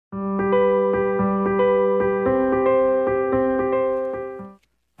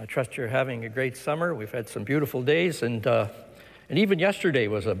trust you're having a great summer. We've had some beautiful days, and even yesterday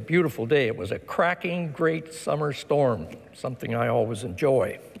was a beautiful day. It was a cracking, great summer storm, something I always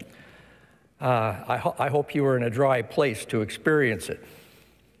enjoy. I hope you were in a dry place to experience it.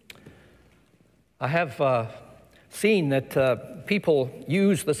 I have seen that people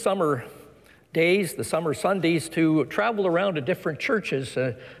use the summer days, the summer Sundays, to travel around to different churches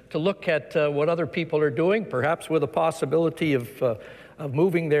to look at what other people are doing, perhaps with a possibility of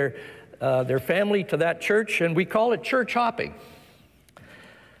moving their family to that church, and we call it church hopping.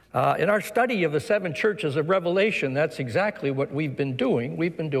 In our study of the 7 churches of Revelation, that's exactly what we've been doing.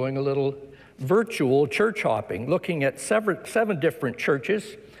 We've been doing a little virtual church hopping, looking at 7 different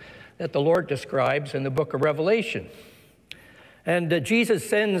churches that the Lord describes in the book of Revelation. And Jesus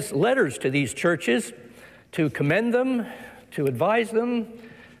sends letters to these churches to commend them, to advise them,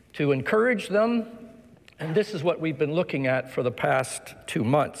 to encourage them, and this is what we've been looking at for the past 2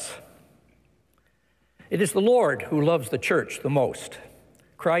 months. It is the Lord who loves the church the most.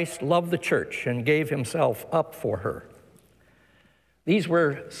 Christ loved the church and gave himself up for her. These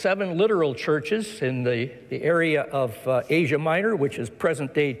were 7 literal churches in the area of Asia Minor, which is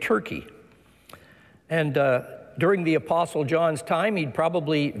present-day Turkey. And during the Apostle John's time, he'd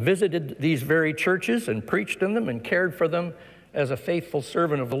probably visited these very churches and preached in them and cared for them as a faithful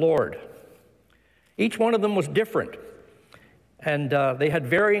servant of the Lord. Each one of them was different, and they had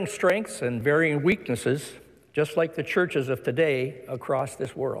varying strengths and varying weaknesses, just like the churches of today across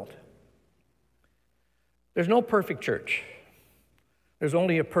this world. There's no perfect church. There's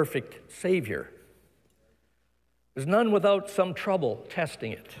only a perfect Savior. There's none without some trouble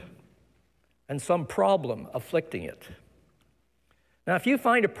testing it and some problem afflicting it. Now, if you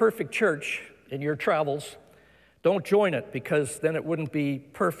find a perfect church in your travels, don't join it, because then it wouldn't be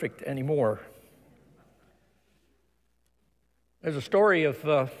perfect anymore. There's a story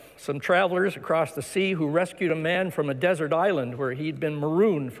of some travelers across the sea who rescued a man from a desert island where he'd been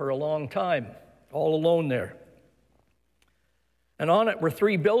marooned for a long time, all alone there. And on it were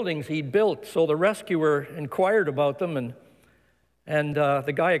 3 buildings he'd built, so the rescuer inquired about them, and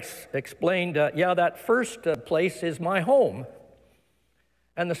the guy explained, yeah, that first place is my home,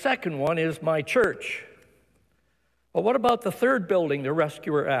 and the second one is my church. Well, what about the 3rd building, the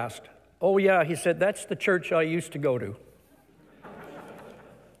rescuer asked. Oh, yeah, he said, that's the church I used to go to.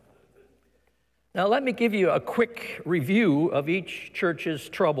 Now, let me give you a quick review of each church's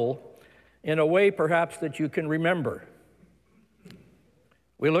trouble in a way perhaps that you can remember.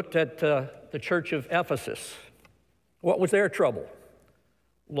 We looked at the church of Ephesus. What was their trouble?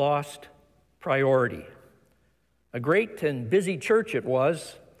 Lost priority. A great and busy church it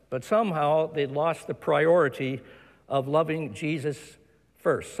was, but somehow they'd lost the priority of loving Jesus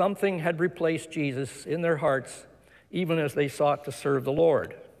first. Something had replaced Jesus in their hearts, even as they sought to serve the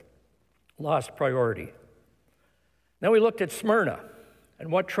Lord. Lost priority. Then we looked at Smyrna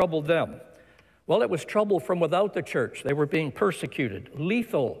and what troubled them. Well, it was trouble from without the church. They were being persecuted,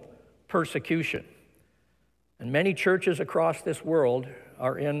 lethal persecution. And many churches across this world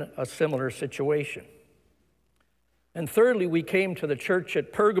are in a similar situation. And thirdly, we came to the church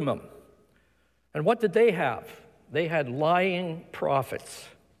at Pergamum. And what did they have? They had lying prophets.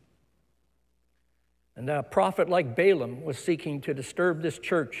 And a prophet like Balaam was seeking to disturb this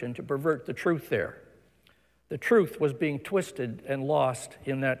church and to pervert the truth there. The truth was being twisted and lost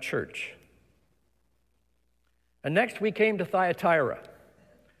in that church. And next we came to Thyatira.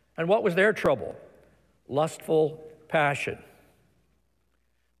 And what was their trouble? Lustful passion.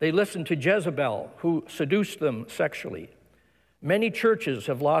 They listened to Jezebel, who seduced them sexually. Many churches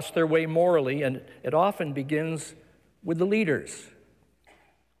have lost their way morally, and it often begins with the leaders.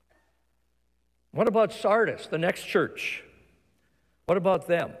 What about Sardis, the next church? What about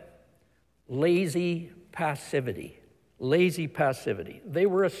them? Lazy passivity. Lazy passivity. They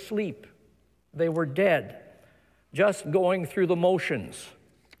were asleep. They were dead, just going through the motions.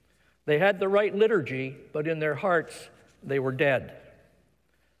 They had the right liturgy, but in their hearts, they were dead.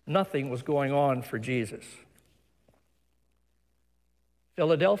 Nothing was going on for Jesus.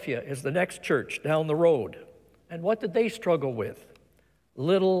 Philadelphia is the next church down the road. And what did they struggle with?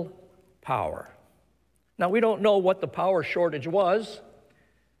 Little power. Now, we don't know what the power shortage was.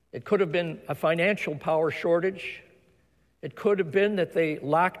 It could have been a financial power shortage. It could have been that they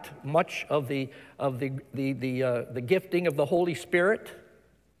lacked much of the gifting of the Holy Spirit.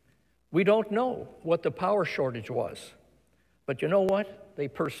 We don't know what the power shortage was. But you know what? They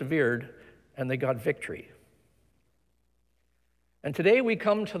persevered and they got victory. And today we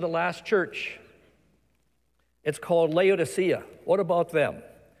come to the last church. It's called Laodicea. What about them?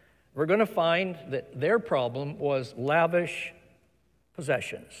 We're going to find that their problem was lavish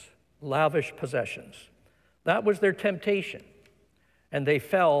possessions, lavish possessions. That was their temptation, and they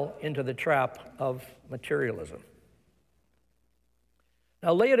fell into the trap of materialism.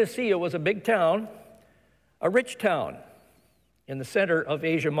 Now, Laodicea was a big town, a rich town in the center of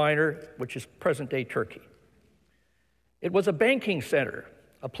Asia Minor, which is present-day Turkey. It was a banking center,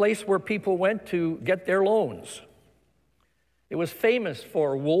 a place where people went to get their loans. It was famous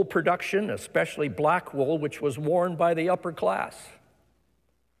for wool production, especially black wool, which was worn by the upper class.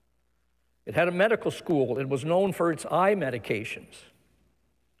 It had a medical school. It was known for its eye medications.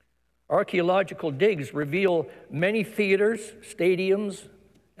 Archaeological digs reveal many theaters, stadiums,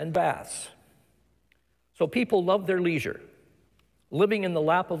 and baths. So people loved their leisure, living in the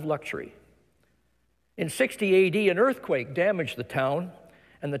lap of luxury. In 60 AD, an earthquake damaged the town,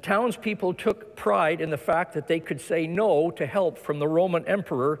 and the townspeople took pride in the fact that they could say no to help from the Roman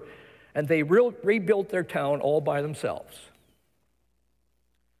emperor, and they rebuilt their town all by themselves.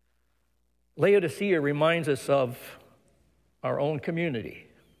 Laodicea reminds us of our own community.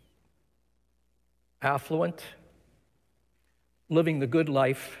 Affluent, living the good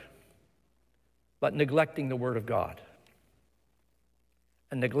life, but neglecting the Word of God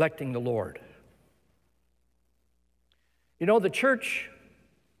and neglecting the Lord. You know, the church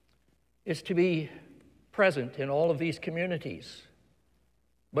is to be present in all of these communities,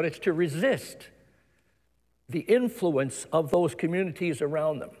 but it's to resist the influence of those communities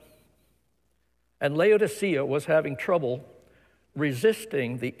around them. And Laodicea was having trouble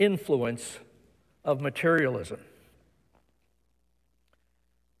resisting the influence of materialism.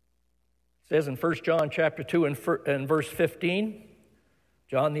 It says in 1 John chapter 2 and verse 15,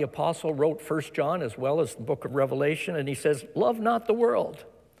 John the Apostle wrote 1 John as well as the book of Revelation, and he says, "Love not the world,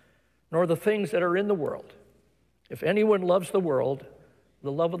 nor the things that are in the world. If anyone loves the world,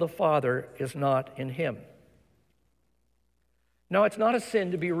 the love of the Father is not in him." Now, it's not a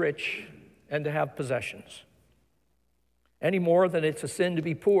sin to be rich and to have possessions, any more than it's a sin to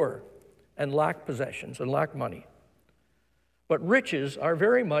be poor and lack possessions and lack money. But riches are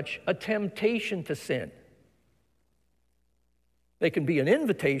very much a temptation to sin. They can be an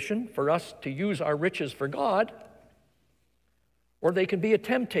invitation for us to use our riches for God, or they can be a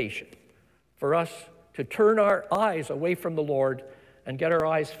temptation for us to turn our eyes away from the Lord and get our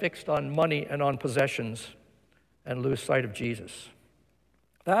eyes fixed on money and on possessions and lose sight of Jesus.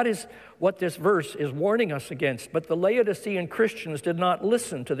 That is what this verse is warning us against. But the Laodicean Christians did not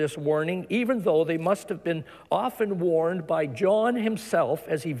listen to this warning, even though they must have been often warned by John himself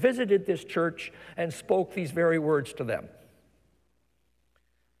as he visited this church and spoke these very words to them.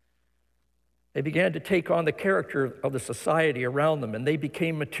 They began to take on the character of the society around them, and they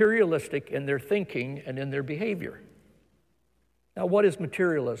became materialistic in their thinking and in their behavior. Now, what is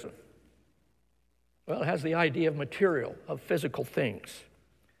materialism? Well, it has the idea of material, of physical things.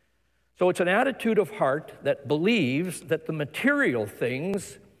 So it's an attitude of heart that believes that the material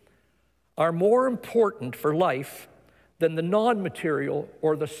things are more important for life than the non-material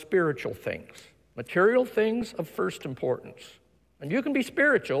or the spiritual things. Material things of first importance. And you can be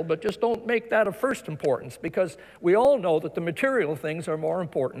spiritual, but just don't make that of first importance, because we all know that the material things are more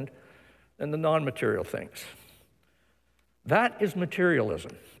important than the non-material things. That is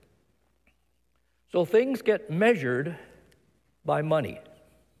materialism. So things get measured by money.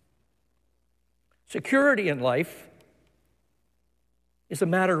 Security in life is a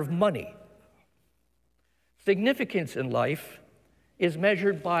matter of money. Significance in life is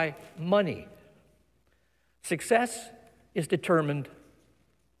measured by money. Success is determined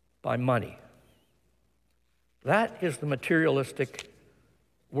by money. That is the materialistic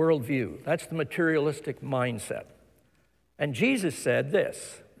worldview. That's the materialistic mindset. And Jesus said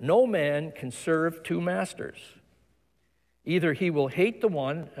this, "No man can serve two masters. Either he will hate the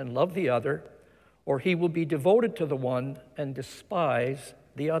one and love the other, or he will be devoted to the one and despise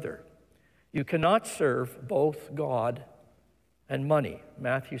the other. You cannot serve both God and money."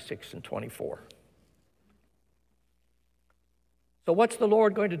 Matthew 6:24. So what's the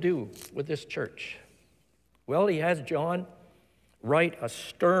Lord going to do with this church? Well, he has John write a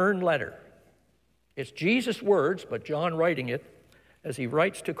stern letter. It's Jesus' words, but John writing it as he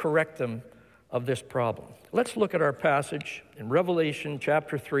writes to correct them of this problem. Let's look at our passage in Revelation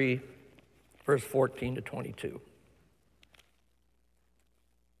chapter 3, verse 14 to 22.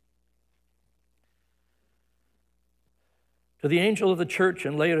 To the angel of the church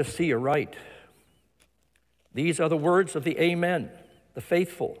in Laodicea write, "These are the words of the Amen, the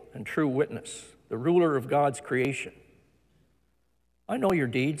faithful and true witness, the ruler of God's creation. I know your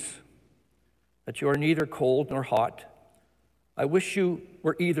deeds, that you are neither cold nor hot. I wish you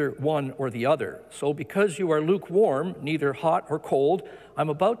were either one or the other. So because you are lukewarm, neither hot or cold, I'm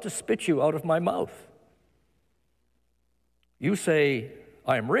about to spit you out of my mouth. You say,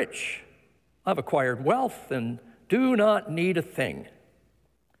 I am rich, I've acquired wealth, and do not need a thing.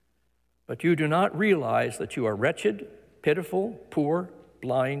 But you do not realize that you are wretched, pitiful, poor,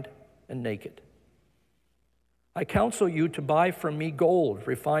 blind, and naked. I counsel you to buy from me gold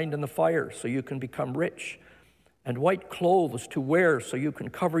refined in the fire so you can become rich, and white clothes to wear so you can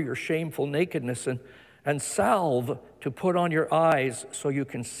cover your shameful nakedness, and salve to put on your eyes so you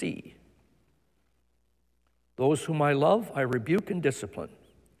can see. Those whom I love, I rebuke and discipline.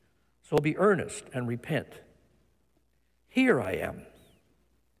 So be earnest and repent. Here I am.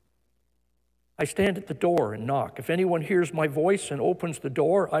 I stand at the door and knock. If anyone hears my voice and opens the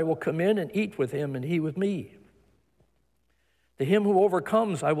door, I will come in and eat with him and he with me. To him who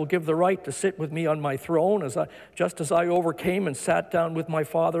overcomes, I will give the right to sit with me on my throne, just as I overcame and sat down with my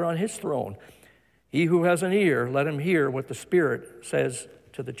Father on his throne. He who has an ear, let him hear what the Spirit says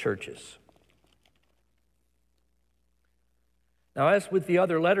to the churches. Now, as with the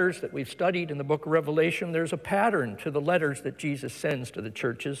other letters that we've studied in the book of Revelation, there's a pattern to the letters that Jesus sends to the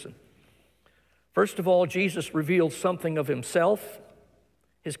churches. First of all, Jesus reveals something of himself,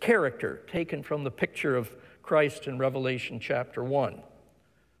 his character, taken from the picture of Christ in Revelation chapter 1.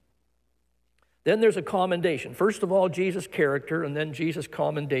 Then there's a commendation. First of all, Jesus' character, and then Jesus'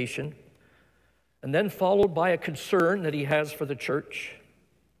 commendation, and then followed by a concern that he has for the church,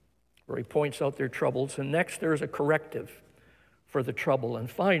 where he points out their troubles, and next there's a corrective for the trouble, and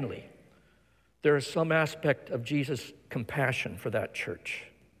finally, there is some aspect of Jesus' compassion for that church.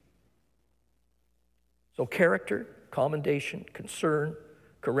 So character, commendation, concern,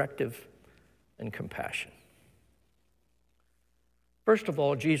 corrective, and compassion. First of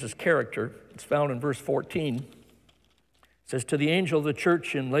all, Jesus' character, it's found in verse 14. It says, to the angel of the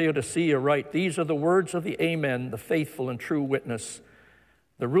church in Laodicea write, these are the words of the Amen, the faithful and true witness,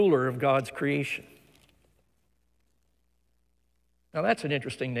 the ruler of God's creation. Now that's an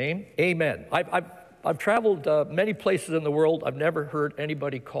interesting name, Amen. I've traveled many places in the world. I've never heard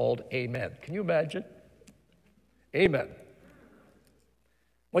anybody called Amen. Can you imagine? Amen.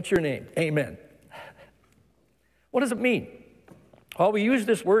 What's your name? Amen. What does it mean? Well, we use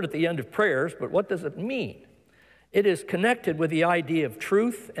this word at the end of prayers, but what does it mean? It is connected with the idea of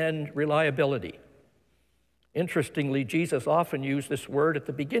truth and reliability. Interestingly, Jesus often used this word at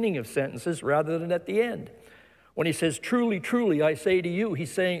the beginning of sentences rather than at the end. When he says, truly, truly, I say to you,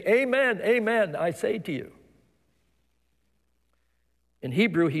 he's saying, amen, amen, I say to you. In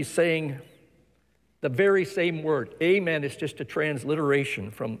Hebrew, he's saying the very same word. Amen is just a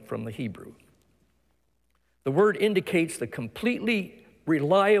transliteration from the Hebrew. The word indicates the completely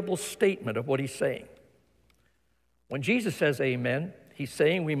reliable statement of what he's saying. When Jesus says amen, he's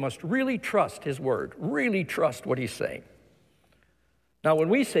saying we must really trust his word, really trust what he's saying. Now, when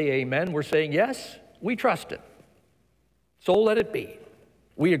we say amen, we're saying, yes, we trust it. So let it be.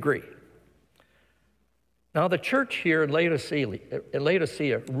 We agree. Now, the church here in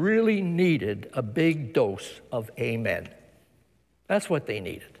Laodicea really needed a big dose of amen. That's what they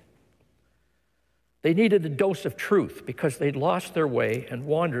needed. They needed a dose of truth because they'd lost their way and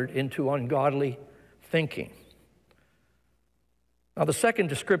wandered into ungodly thinking. Now, the second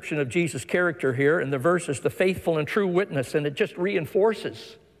description of Jesus' character here in the verse is the faithful and true witness, and it just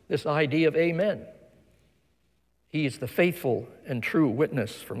reinforces this idea of amen. He is the faithful and true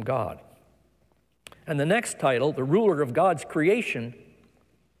witness from God. And the next title, the ruler of God's creation,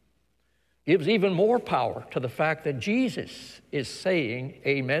 gives even more power to the fact that Jesus is saying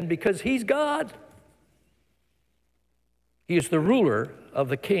amen because he's God. He is the ruler of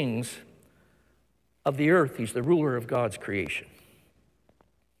the kings of the earth. He's the ruler of God's creation.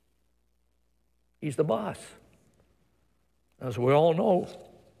 He's the boss. As we all know,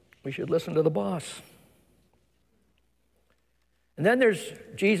 we should listen to the boss. And then there's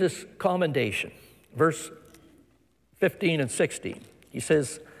Jesus' commendation, verse 15 and 16. He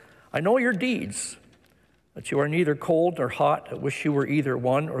says, I know your deeds, that you are neither cold nor hot. I wish you were either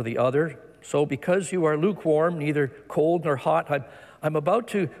one or the other. So because you are lukewarm, neither cold nor hot, I'm about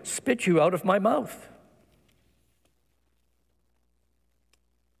to spit you out of my mouth.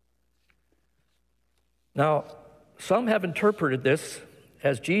 Now, some have interpreted this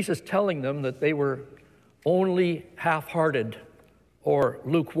as Jesus telling them that they were only half-hearted or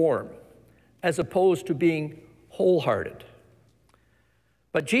lukewarm, as opposed to being wholehearted.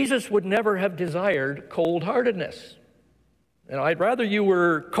 But Jesus would never have desired cold-heartedness. And I'd rather you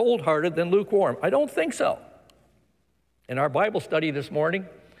were cold-hearted than lukewarm. I don't think so. In our Bible study this morning,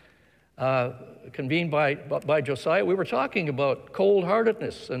 convened by Josiah, we were talking about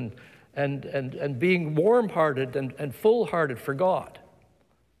cold-heartedness and being warm-hearted and full-hearted for God.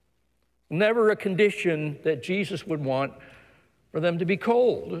 Never a condition that Jesus would want for them to be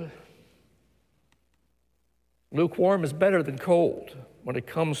cold. Lukewarm is better than cold when it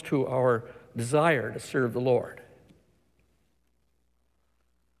comes to our desire to serve the Lord.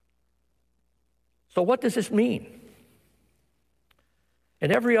 So what does this mean?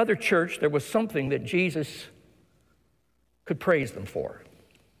 In every other church, there was something that Jesus could praise them for.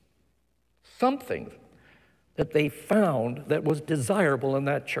 Something that they found that was desirable in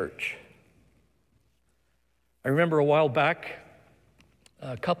that church. I remember a while back,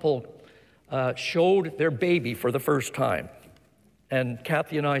 a couple showed their baby for the first time. And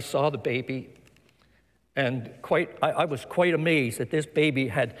Kathy and I saw the baby, and I was quite amazed that this baby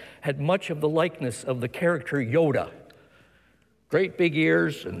had much of the likeness of the character Yoda. Great big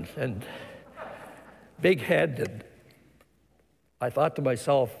ears and big head. And I thought to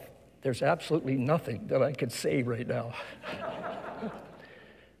myself, there's absolutely nothing that I could say right now.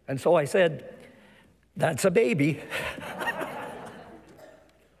 And so I said, that's a baby.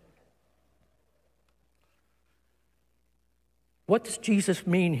 What does Jesus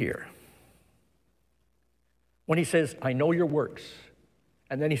mean here when he says, I know your works,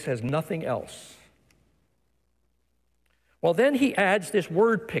 and then he says nothing else? Well, then he adds this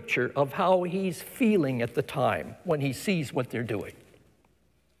word picture of how he's feeling at the time when he sees what they're doing.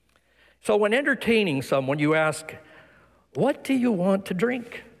 So when entertaining someone, you ask, what do you want to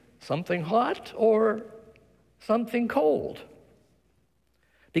drink? Something hot or something cold?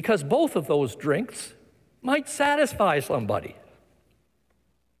 Because both of those drinks might satisfy somebody.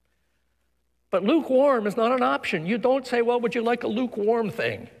 But lukewarm is not an option. You don't say, well, would you like a lukewarm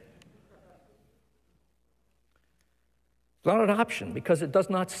thing? It's not an option because it does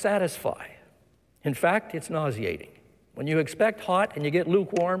not satisfy. In fact, it's nauseating. When you expect hot and you get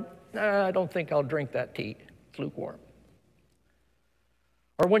lukewarm, I don't think I'll drink that tea. It's lukewarm.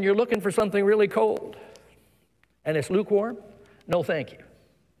 Or when you're looking for something really cold and it's lukewarm, no thank you.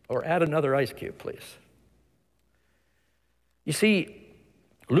 Or add another ice cube, please. You see,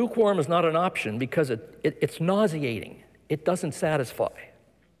 lukewarm is not an option because it's nauseating. It doesn't satisfy.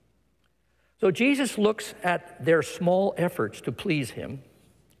 So Jesus looks at their small efforts to please him,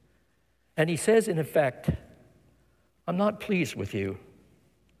 and he says, in effect, I'm not pleased with you.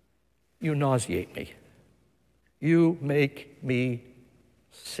 You nauseate me. You make me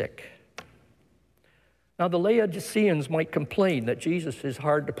sick. Now, the Laodiceans might complain that Jesus is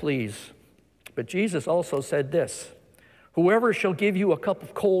hard to please, but Jesus also said this, whoever shall give you a cup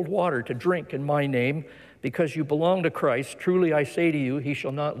of cold water to drink in my name, because you belong to Christ, truly I say to you, he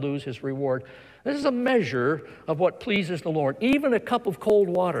shall not lose his reward. This is a measure of what pleases the Lord. Even a cup of cold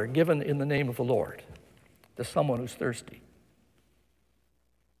water given in the name of the Lord to someone who's thirsty.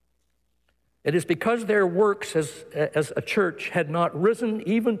 It is because their works as a church had not risen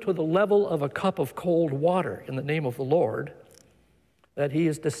even to the level of a cup of cold water in the name of the Lord that he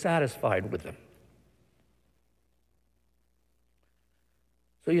is dissatisfied with them.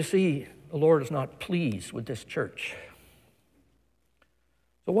 So you see, the Lord is not pleased with this church.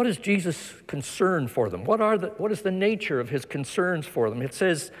 So what is Jesus' concern for them? What is the nature of his concerns for them? It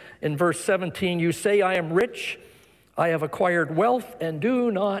says in verse 17, you say, I am rich, I have acquired wealth, and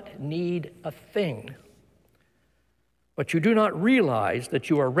do not need a thing. But you do not realize that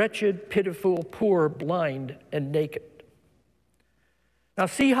you are wretched, pitiful, poor, blind, and naked. Now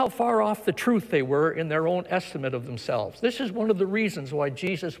see how far off the truth they were in their own estimate of themselves. This is one of the reasons why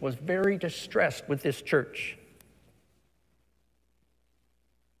Jesus was very distressed with this church.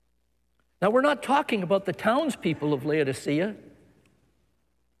 Now we're not talking about the townspeople of Laodicea.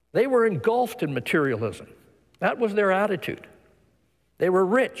 They were engulfed in materialism. That was their attitude. They were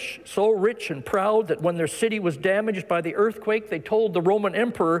rich, so rich and proud that when their city was damaged by the earthquake, they told the Roman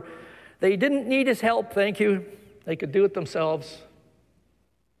emperor they didn't need his help, thank you. They could do it themselves.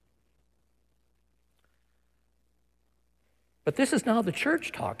 But this is now the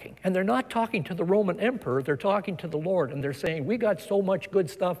church talking, and they're not talking to the Roman emperor, they're talking to the Lord, and they're saying, we got so much good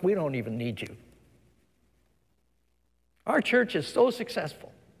stuff, we don't even need you. Our church is so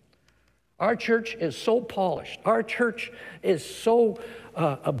successful. Our church is so polished. Our church is so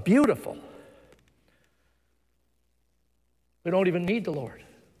beautiful. We don't even need the Lord.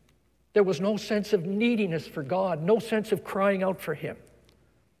 There was no sense of neediness for God, no sense of crying out for him.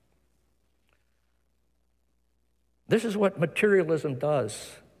 This is what materialism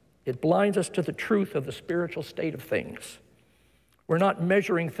does. It blinds us to the truth of the spiritual state of things. We're not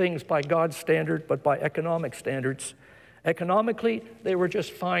measuring things by God's standard, but by economic standards, Economically, they were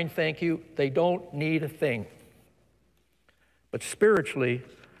just fine, thank you. They don't need a thing. But spiritually,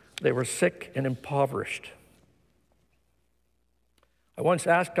 they were sick and impoverished. I once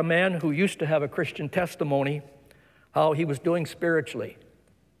asked a man who used to have a Christian testimony how he was doing spiritually.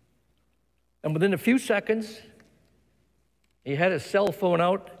 And within a few seconds, he had his cell phone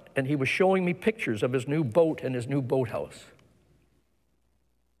out and he was showing me pictures of his new boat and his new boathouse.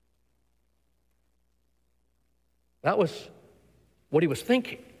 That was what he was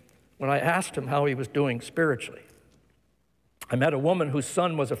thinking when I asked him how he was doing spiritually. I met a woman whose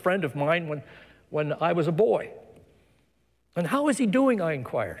son was a friend of mine when I was a boy. And how is he doing, I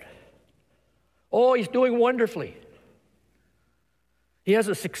inquired. Oh, he's doing wonderfully. He has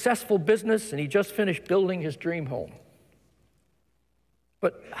a successful business and he just finished building his dream home.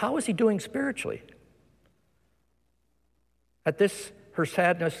 But how is he doing spiritually? At this, her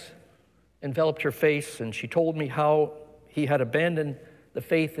sadness enveloped her face, and she told me how he had abandoned the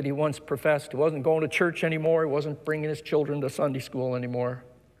faith that he once professed. He wasn't going to church anymore. He wasn't bringing his children to Sunday school anymore.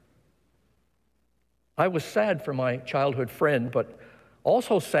 I was sad for my childhood friend, but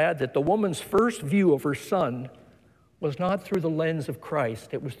also sad that the woman's first view of her son was not through the lens of Christ.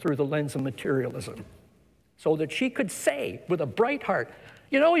 It was through the lens of materialism. So that she could say with a bright heart,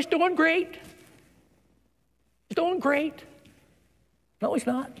 you know, he's doing great. He's doing great. No, he's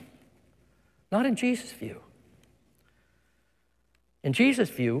not. Not in Jesus' view. In Jesus'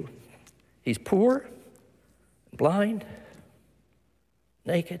 view, he's poor, blind,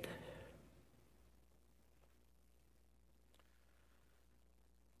 naked.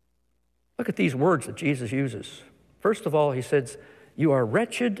 Look at these words that Jesus uses. First of all, he says, you are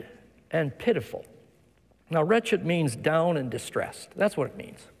wretched and pitiful. Now, wretched means down and distressed. That's what it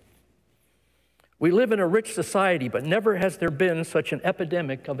means. We live in a rich society, but never has there been such an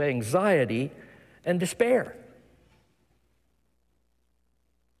epidemic of anxiety and despair.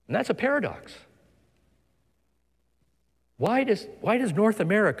 And that's a paradox. Why does North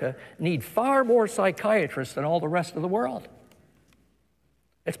America need far more psychiatrists than all the rest of the world?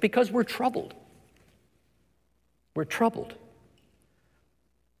 It's because we're troubled. We're troubled.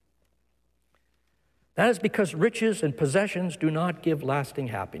 That is because riches and possessions do not give lasting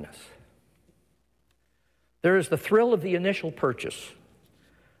happiness. There is the thrill of the initial purchase,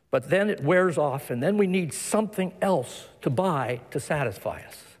 but then it wears off, and then we need something else to buy to satisfy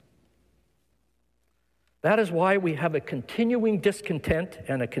us. That is why we have a continuing discontent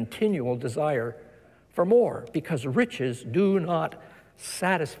and a continual desire for more, because riches do not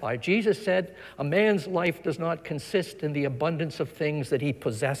satisfy. Jesus said, a man's life does not consist in the abundance of things that he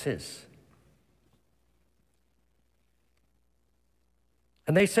possesses.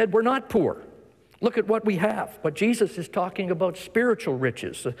 And they said, we're not poor. Look at what we have. But Jesus is talking about spiritual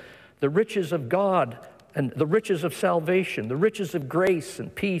riches, the riches of God and the riches of salvation, the riches of grace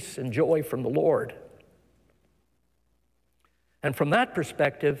and peace and joy from the Lord. And from that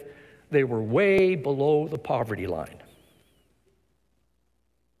perspective, they were way below the poverty line.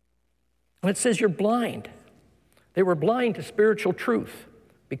 And it says you're blind. They were blind to spiritual truth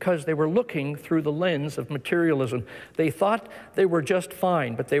because they were looking through the lens of materialism. They thought they were just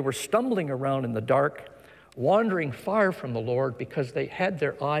fine, but they were stumbling around in the dark, wandering far from the Lord because they had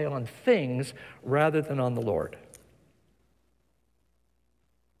their eye on things rather than on the Lord.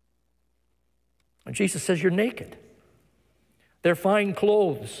 And Jesus says, you're naked. Their fine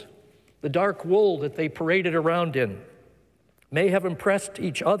clothes, the dark wool that they paraded around in, may have impressed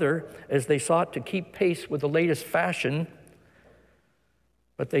each other as they sought to keep pace with the latest fashion,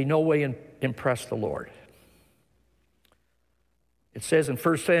 but they no way impressed the Lord. It says in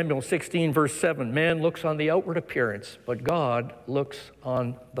 1 Samuel 16, verse 7, man looks on the outward appearance, but God looks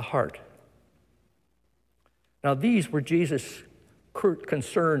on the heart. Now, these were Jesus'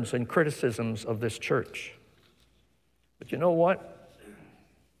 concerns and criticisms of this church. But you know what?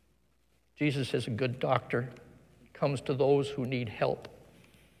 Jesus is a good doctor. He comes to those who need help,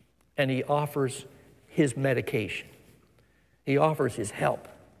 and he offers his medication. He offers his help.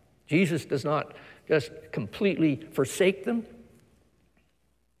 Jesus does not just completely forsake them.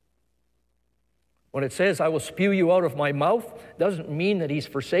 When it says, I will spew you out of my mouth, doesn't mean that he's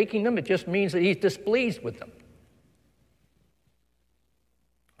forsaking them. It just means that he's displeased with them.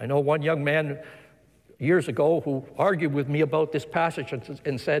 I know one young man years ago who argued with me about this passage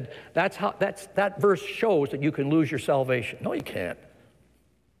and said, that verse shows that you can lose your salvation. No, you can't.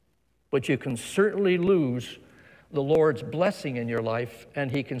 But you can certainly lose the Lord's blessing in your life,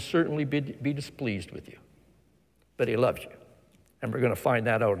 and he can certainly be displeased with you. But he loves you. And we're going to find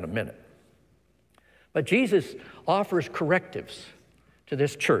that out in a minute. But Jesus offers correctives to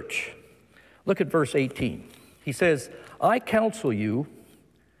this church. Look at verse 18. He says, I counsel you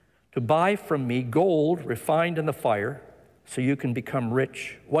to buy from me gold refined in the fire, so you can become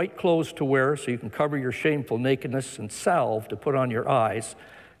rich, white clothes to wear so you can cover your shameful nakedness, and salve to put on your eyes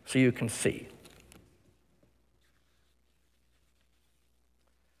so you can see.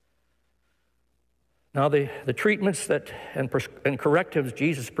 Now, the treatments and correctives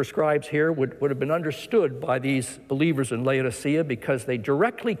Jesus prescribes here would have been understood by these believers in Laodicea because they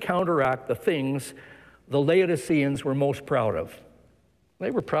directly counteract the things the Laodiceans were most proud of.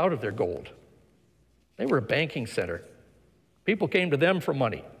 They were proud of their gold. They were a banking center. People came to them for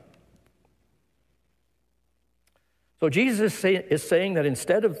money. So Jesus is saying that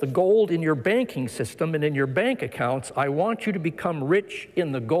instead of the gold in your banking system and in your bank accounts, I want you to become rich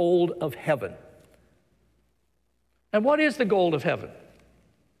in the gold of heaven. And what is the gold of heaven?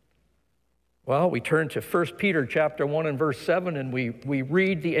 Well, we turn to 1 Peter chapter 1 and verse 7, and we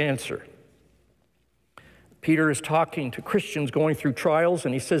read the answer. Peter is talking to Christians going through trials,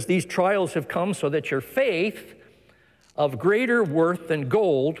 and he says, these trials have come so that your faith, of greater worth than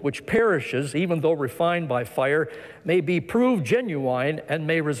gold, which perishes, even though refined by fire, may be proved genuine and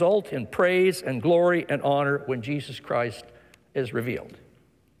may result in praise and glory and honor when Jesus Christ is revealed.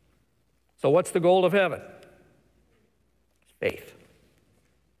 So what's the gold of heaven? Faith.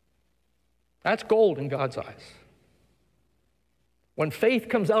 That's gold in God's eyes. When faith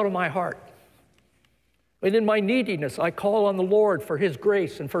comes out of my heart, and in my neediness, I call on the Lord for His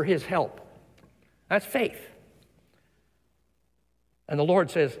grace and for His help. That's faith. And the Lord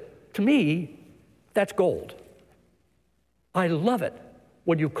says, to me, that's gold. I love it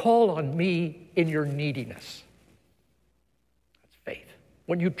when you call on me in your neediness. That's faith.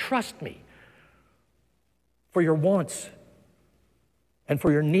 When you trust me for your wants and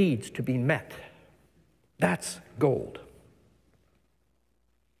for your needs to be met. That's gold.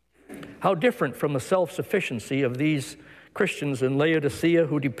 How different from the self-sufficiency of these Christians in Laodicea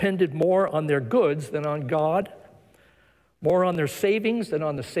who depended more on their goods than on God, more on their savings than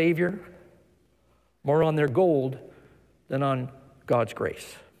on the Savior, more on their gold than on God's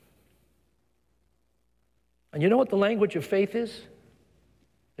grace. And you know what the language of faith is?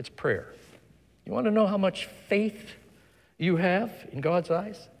 It's prayer. You want to know how much faith you have in God's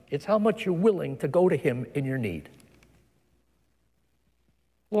eyes? It's how much you're willing to go to Him in your need.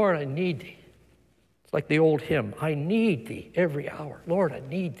 Lord, I need Thee. It's like the old hymn, I need Thee every hour. Lord, I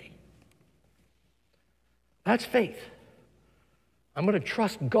need Thee. That's faith. I'm going to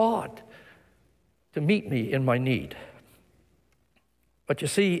trust God to meet me in my need. But you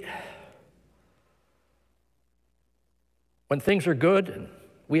see, when things are good and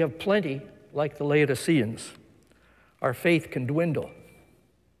we have plenty, like the Laodiceans, our faith can dwindle.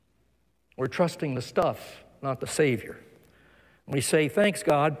 We're trusting the stuff, not the Savior. We say, thanks,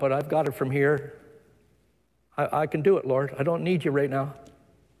 God, but I've got it from here. I can do it, Lord. I don't need You right now.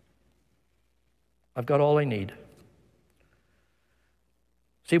 I've got all I need.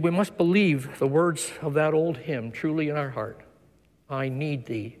 See, we must believe the words of that old hymn truly in our heart. I need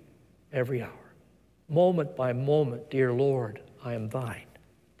Thee every hour. Moment by moment, dear Lord, I am Thine.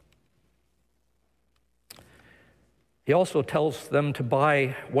 He also tells them to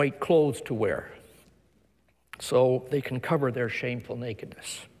buy white clothes to wear so they can cover their shameful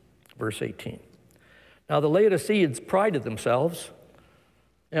nakedness. Verse 18. Now the Laodiceans prided themselves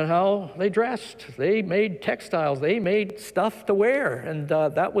in how they dressed. They made textiles. They made stuff to wear. And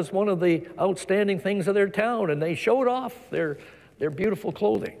that was one of the outstanding things of their town. And they showed off their beautiful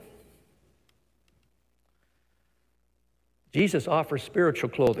clothing. Jesus offers spiritual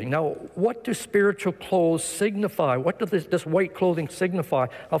clothing. Now, what do spiritual clothes signify? What does this white clothing signify?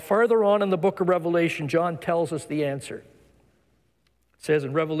 Now, farther on in the book of Revelation, John tells us the answer. It says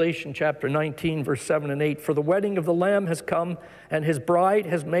in Revelation chapter 19, verse 7 and 8, for the wedding of the Lamb has come, and His bride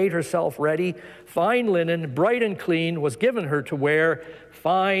has made herself ready. Fine linen, bright and clean, was given her to wear.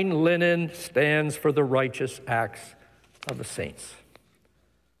 Fine linen stands for the righteous acts of the saints.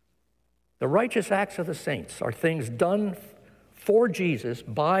 The righteous acts of the saints are things done for Jesus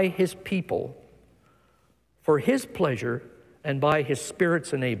by His people, for His pleasure, and by His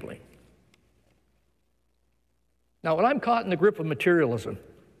Spirit's enabling. Now, when I'm caught in the grip of materialism,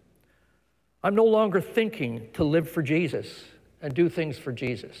 I'm no longer thinking to live for Jesus and do things for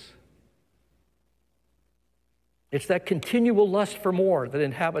Jesus. It's that continual lust for more that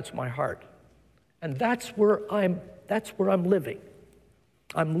inhabits my heart. And that's where I'm living.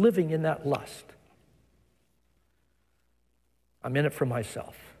 I'm living in that lust. I'm in it for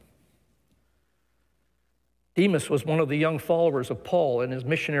myself. Demas was one of the young followers of Paul in his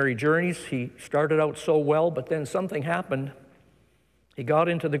missionary journeys. He started out so well, but then something happened He got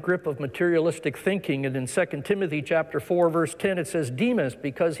into the grip of materialistic thinking, and in 2 Timothy chapter 4, verse 10, it says, Demas,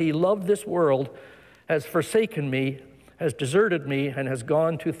 because he loved this world, has forsaken me, has deserted me, and has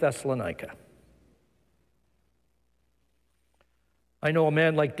gone to Thessalonica. I know a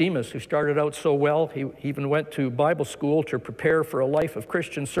man like Demas who started out so well. He even went to Bible school to prepare for a life of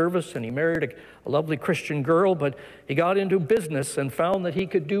Christian service, and he married a lovely Christian girl, but he got into business and found that he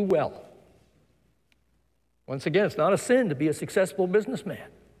could do well. Once again, it's not a sin to be a successful businessman.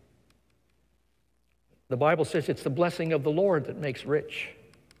 The Bible says it's the blessing of the Lord that makes rich.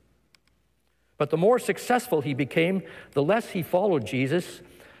 But the more successful he became, the less he followed Jesus,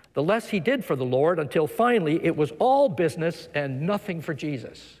 the less he did for the Lord, until finally it was all business and nothing for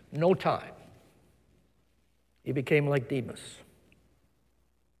Jesus. No time. He became like Demas.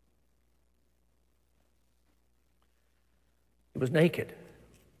 He was naked,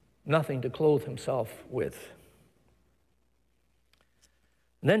 nothing to clothe himself with.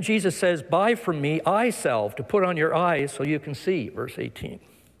 And then Jesus says, buy from me eye salve to put on your eyes so you can see, verse 18.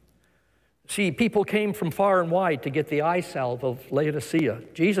 See, people came from far and wide to get the eye salve of Laodicea.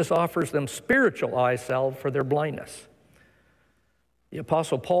 Jesus offers them spiritual eye salve for their blindness. The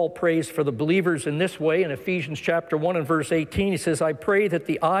Apostle Paul prays for the believers in this way in Ephesians chapter 1 and verse 18. He says, I pray that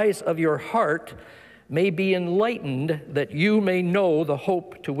the eyes of your heart may be enlightened, that you may know the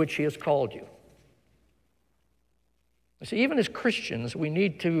hope to which he has called you. You see, even as Christians, we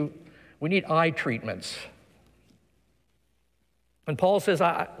need eye treatments. And Paul says,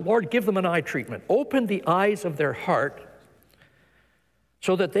 Lord, give them an eye treatment. Open the eyes of their heart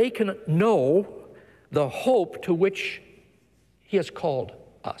so that they can know the hope to which he has called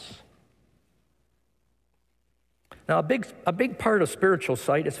us. Now, a big part of spiritual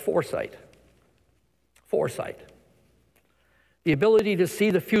sight is foresight. Foresight. The ability to see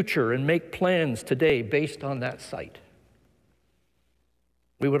the future and make plans today based on that sight.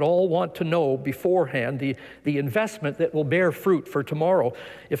 We would all want to know beforehand the investment that will bear fruit for tomorrow.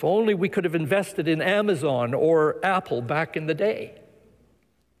 If only we could have invested in Amazon or Apple back in the day.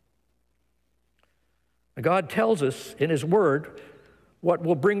 God tells us in his word what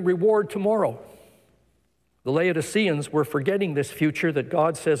will bring reward tomorrow. The Laodiceans were forgetting this future that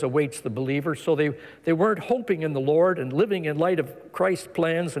God says awaits the believer, so they weren't hoping in the Lord and living in light of Christ's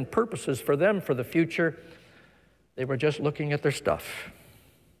plans and purposes for them for the future. They were just looking at their stuff.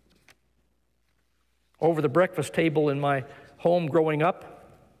 Over the breakfast table in my home growing up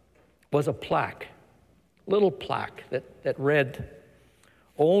was a plaque, little plaque that read,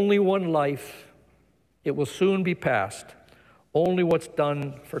 only one life, it will soon be past. Only what's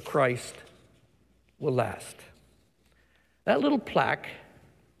done for Christ will last. That little plaque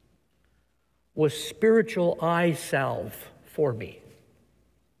was spiritual eye salve for me.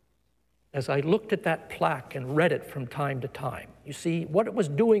 As I looked at that plaque and read it from time to time, you see, what it was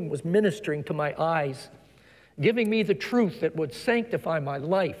doing was ministering to my eyes, giving me the truth that would sanctify my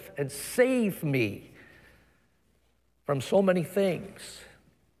life and save me from so many things,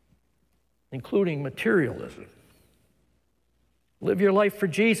 including materialism. Live your life for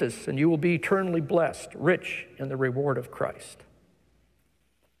Jesus, and you will be eternally blessed, rich in the reward of Christ.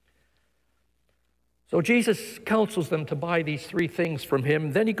 So Jesus counsels them to buy these three things from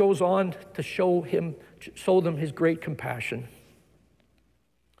him. Then he goes on to show them his great compassion.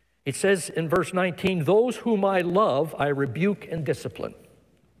 It says in verse 19, those whom I love, I rebuke and discipline.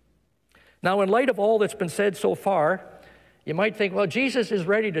 Now, in light of all that's been said so far, you might think, well, Jesus is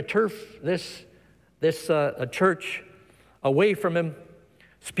ready to turf this church away from him,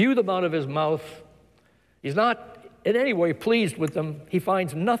 spew them out of his mouth. He's not in any way pleased with them. He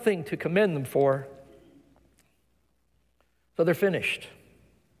finds nothing to commend them for. So they're finished.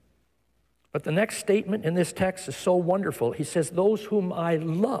 But the next statement in this text is so wonderful. He says, those whom I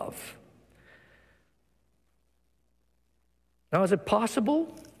love. Now, is it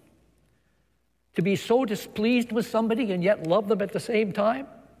possible to be so displeased with somebody and yet love them at the same time?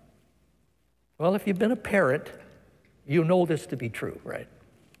 Well, if you've been a parent, you know this to be true, right?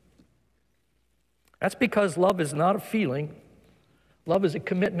 That's because love is not a feeling. Love is a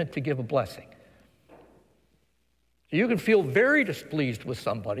commitment to give a blessing. So you can feel very displeased with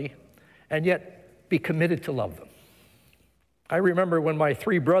somebody and yet be committed to love them. I remember when my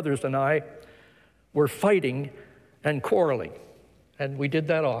three brothers and I were fighting and quarreling, and we did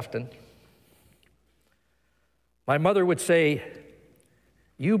that often. My mother would say,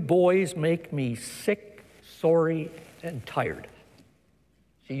 you boys make me sick, sorry, and tired.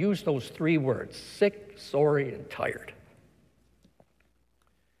 She used those three words, sick, sorry, and tired.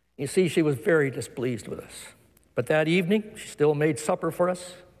 You see, she was very displeased with us. But that evening, she still made supper for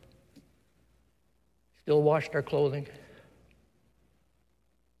us, still washed our clothing,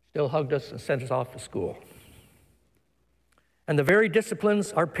 still hugged us and sent us off to school. And the very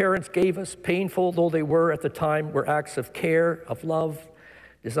disciplines our parents gave us, painful though they were at the time, were acts of care, of love,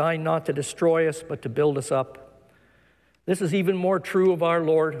 designed not to destroy us, but to build us up. This is even more true of our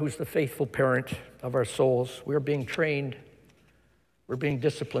Lord, who's the faithful parent of our souls. We're being trained, we're being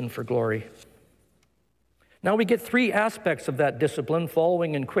disciplined for glory. Now we get three aspects of that discipline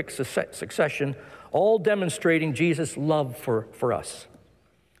following in quick succession, all demonstrating Jesus' love for us.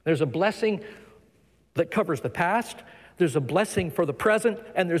 There's a blessing that covers the past, there's a blessing for the present,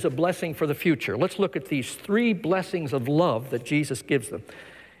 and there's a blessing for the future. Let's look at these three blessings of love that Jesus gives them.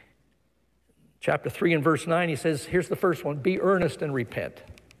 Chapter 3 and verse 9, he says, here's the first one, be earnest and repent.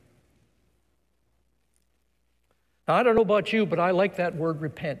 Now, I don't know about you, but I like that word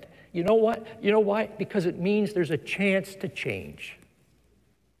repent. You know what? You know why? Because it means there's a chance to change.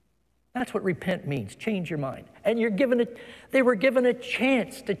 That's what repent means, change your mind. And they were given a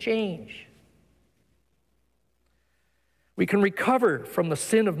chance to change. We can recover from the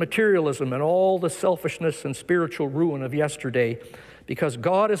sin of materialism and all the selfishness and spiritual ruin of yesterday because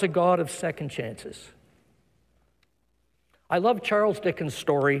God is a God of second chances. I love Charles Dickens'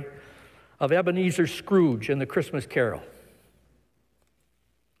 story of Ebenezer Scrooge in the Christmas Carol.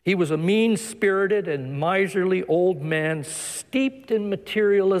 He was a mean-spirited and miserly old man steeped in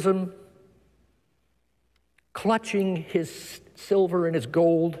materialism, clutching his silver and his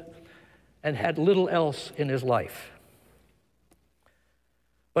gold, and had little else in his life.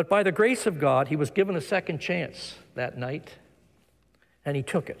 But by the grace of God, he was given a second chance that night, and he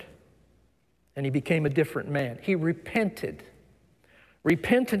took it. And he became a different man. He repented.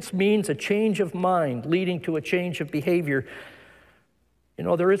 Repentance means a change of mind leading to a change of behavior. You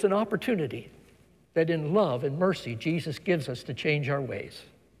know, there is an opportunity that in love and mercy Jesus gives us to change our ways.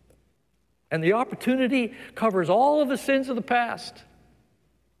 And the opportunity covers all of the sins of the past.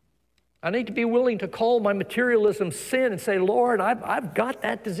 I need to be willing to call my materialism sin and say, Lord, I've got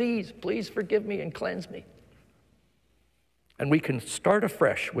that disease. Please forgive me and cleanse me. And we can start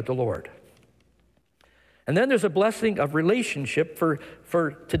afresh with the Lord. And then there's a blessing of relationship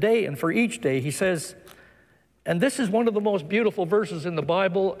for today and for each day. He says, and this is one of the most beautiful verses in the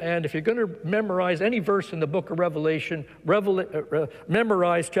Bible, and if you're going to memorize any verse in the book of Revelation,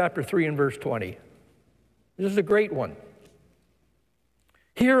 memorize chapter 3 and verse 20. This is a great one.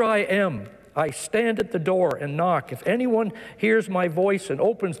 Here I am. I stand at the door and knock. If anyone hears my voice and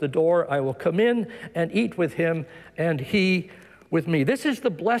opens the door, I will come in and eat with him and he with me. This is the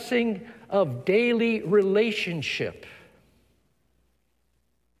blessing of daily relationship.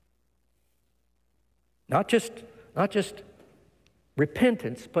 Not just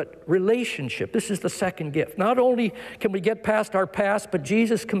repentance, but relationship. This is the second gift. Not only can we get past our past, but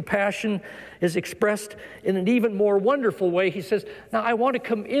Jesus' compassion is expressed in an even more wonderful way. He says, now I want to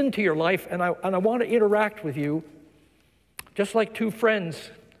come into your life and I want to interact with you just like two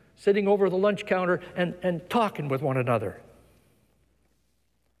friends sitting over the lunch counter and talking with one another.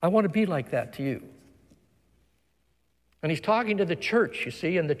 I want to be like that to you. And he's talking to the church, you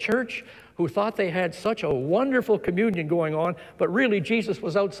see, and the church who thought they had such a wonderful communion going on, but really Jesus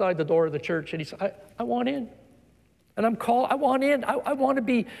was outside the door of the church, and he said, I want in. And I'm called, I want in. I want to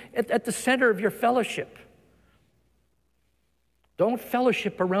be at the center of your fellowship. Don't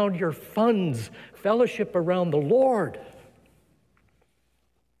fellowship around your funds. Fellowship around the Lord.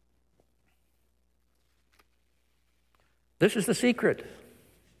 This is the secret.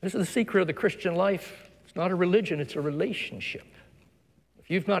 This is the secret of the Christian life. It's not a religion, it's a relationship.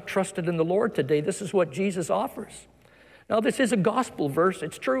 If you've not trusted in the Lord today, this is what Jesus offers. Now, this is a gospel verse,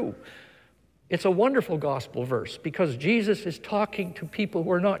 it's true. It's a wonderful gospel verse because Jesus is talking to people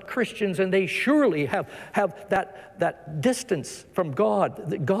who are not Christians, and they surely have that distance from God.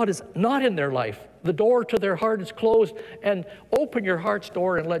 That God is not in their life. The door to their heart is closed, and open your heart's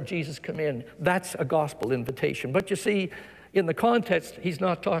door and let Jesus come in. That's a gospel invitation. But you see, in the context, he's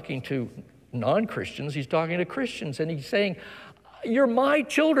not talking to non-Christians, he's talking to Christians, and he's saying, you're my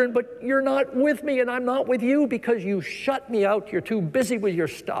children, but you're not with me, and I'm not with you because you shut me out. You're too busy with your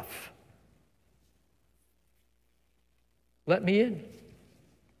stuff. Let me in.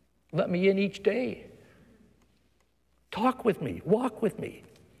 Let me in each day. Talk with me. Walk with me.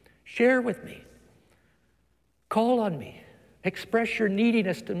 Share with me. Call on me. Express your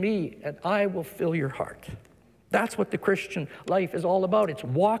neediness to me, and I will fill your heart. That's what the Christian life is all about. It's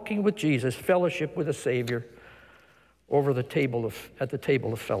walking with Jesus, fellowship with a Savior at the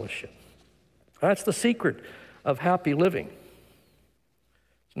table of fellowship. That's the secret of happy living.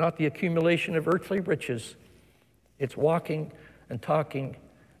 It's not the accumulation of earthly riches. It's walking and talking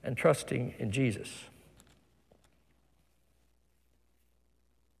and trusting in Jesus.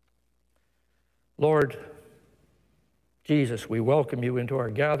 Lord Jesus, we welcome you into our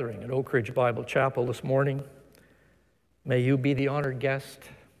gathering at Oak Ridge Bible Chapel this morning. May you be the honored guest.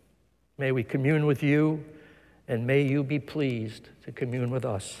 May we commune with you, and may you be pleased to commune with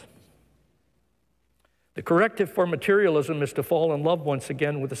us. The corrective for materialism is to fall in love once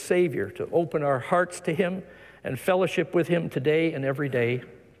again with the Savior, to open our hearts to him and fellowship with him today and every day.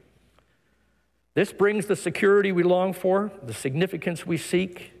 This brings the security we long for, the significance we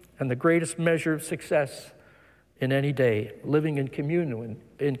seek, and the greatest measure of success in any day, living in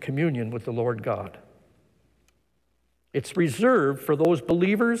communion with the Lord God. It's reserved for those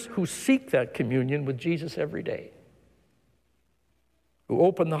believers who seek that communion with Jesus every day, who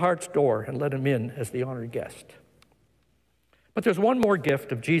open the heart's door and let him in as the honored guest. But there's one more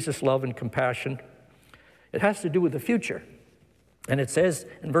gift of Jesus' love and compassion. It has to do with the future. And it says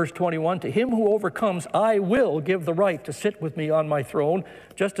in verse 21, "To him who overcomes, I will give the right to sit with me on my throne,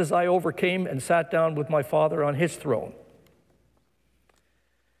 just as I overcame and sat down with my Father on his throne."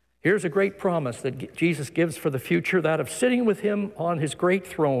 Here's a great promise that Jesus gives for the future, that of sitting with him on his great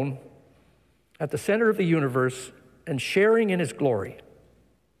throne at the center of the universe and sharing in his glory.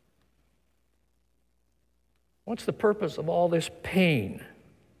 What's the purpose of all this pain?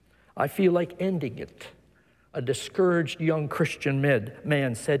 I feel like ending it, a discouraged young Christian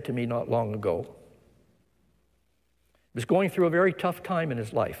man said to me not long ago. He was going through a very tough time in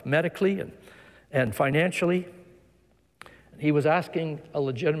his life, medically and financially. He was asking a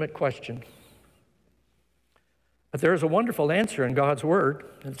legitimate question. But there is a wonderful answer in God's Word,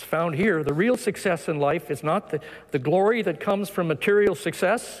 and it's found here. The real success in life is not the glory that comes from material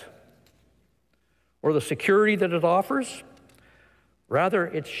success or the security that it offers. Rather,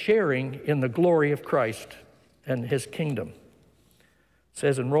 it's sharing in the glory of Christ and his kingdom. It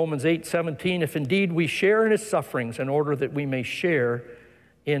says in Romans 8:17, "If indeed we share in his sufferings in order that we may share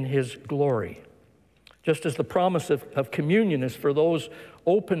in his glory." Just as the promise of communion is for those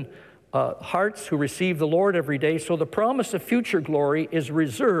open hearts who receive the Lord every day, so the promise of future glory is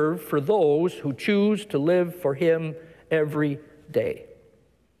reserved for those who choose to live for him every day.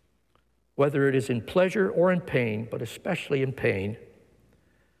 Whether it is in pleasure or in pain, but especially in pain.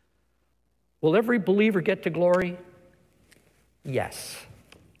 Will every believer get to glory? Yes.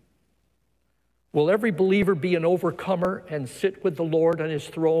 Will every believer be an overcomer and sit with the Lord on his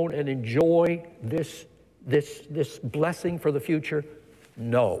throne and enjoy this blessing for the future?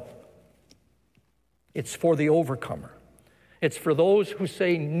 No. It's for the overcomer. It's for those who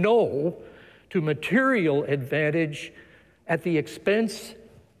say no to material advantage at the expense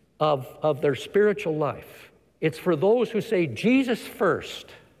of their spiritual life. It's for those who say Jesus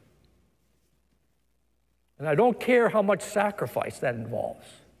first. And I don't care how much sacrifice that involves.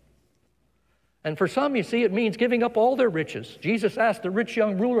 And for some, you see, it means giving up all their riches. Jesus asked the rich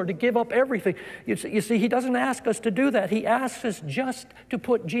young ruler to give up everything. You see, he doesn't ask us to do that. He asks us just to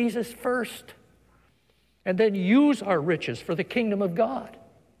put Jesus first and then use our riches for the kingdom of God.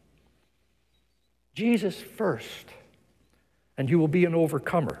 Jesus first, and you will be an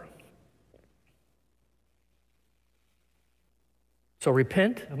overcomer. So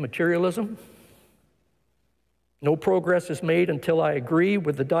repent of materialism. No progress is made until I agree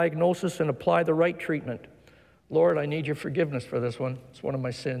with the diagnosis and apply the right treatment. Lord, I need your forgiveness for this one. It's one of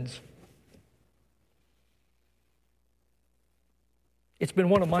my sins. It's been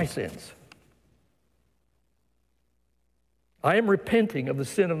one of my sins. I am repenting of the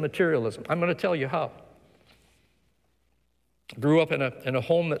sin of materialism. I'm going to tell you how. I grew up in a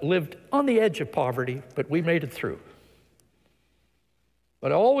home that lived on the edge of poverty, but we made it through.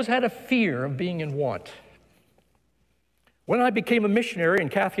 But I always had a fear of being in want. When I became a missionary,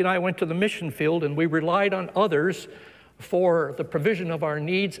 and Kathy and I went to the mission field and we relied on others for the provision of our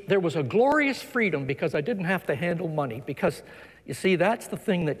needs, there was a glorious freedom because I didn't have to handle money. Because, you see, that's the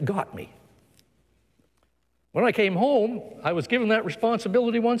thing that got me. When I came home, I was given that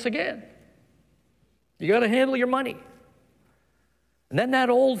responsibility once again. You got to handle your money. And then that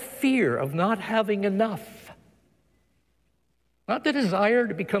old fear of not having enough. Not the desire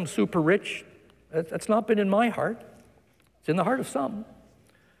to become super rich. That's not been in my heart. It's in the heart of some.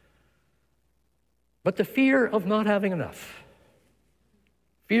 But the fear of not having enough.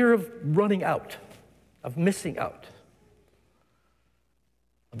 Fear of running out, of missing out,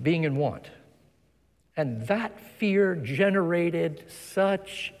 of being in want. And that fear generated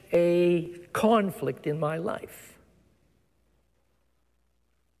such a conflict in my life.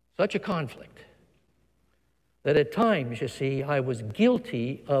 Such a conflict that at times, you see, I was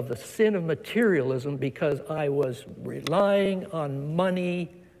guilty of the sin of materialism because I was relying on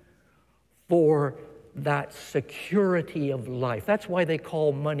money for that security of life. That's why they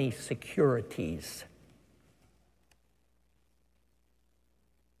call money securities.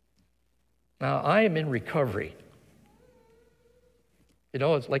 Now, I am in recovery. You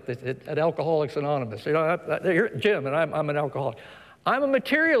know, it's like at Alcoholics Anonymous. You know, you're Jim, and I'm an alcoholic. I'm a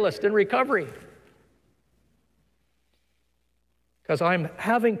materialist in recovery. Because I'm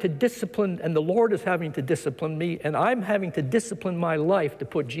having to discipline, and the Lord is having to discipline me, and I'm having to discipline my life to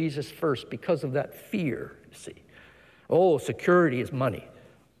put Jesus first because of that fear, you see. Oh, security is money.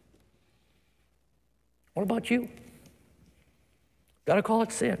 What about you? Got to call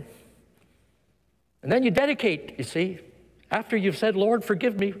it sin. And then you dedicate, you see. After you've said, Lord,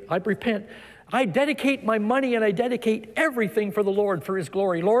 forgive me, I repent. I dedicate my money and I dedicate everything for the Lord, for His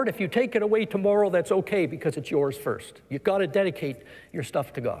glory. Lord, if you take it away tomorrow, that's okay because it's yours first. You've got to dedicate your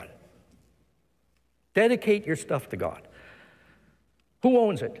stuff to God. Dedicate your stuff to God. Who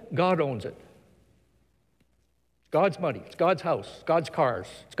owns it? God owns it. God's money. It's God's house. God's cars.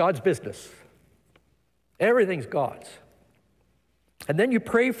 It's God's business. Everything's God's. And then you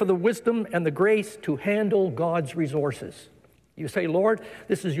pray for the wisdom and the grace to handle God's resources. You say, Lord,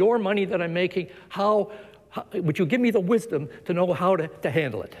 this is your money that I'm making. How would you give me the wisdom to know how to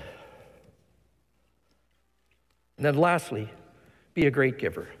handle it? And then lastly, be a great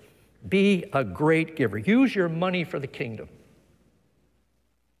giver. Be a great giver. Use your money for the kingdom.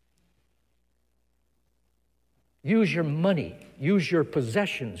 Use your money. Use your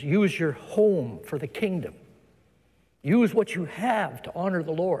possessions. Use your home for the kingdom. Use what you have to honor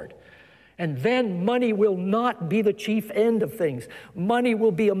the Lord. And then money will not be the chief end of things. Money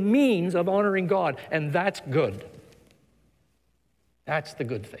will be a means of honoring God, and that's good. That's the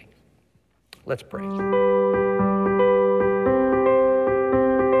good thing. Let's pray.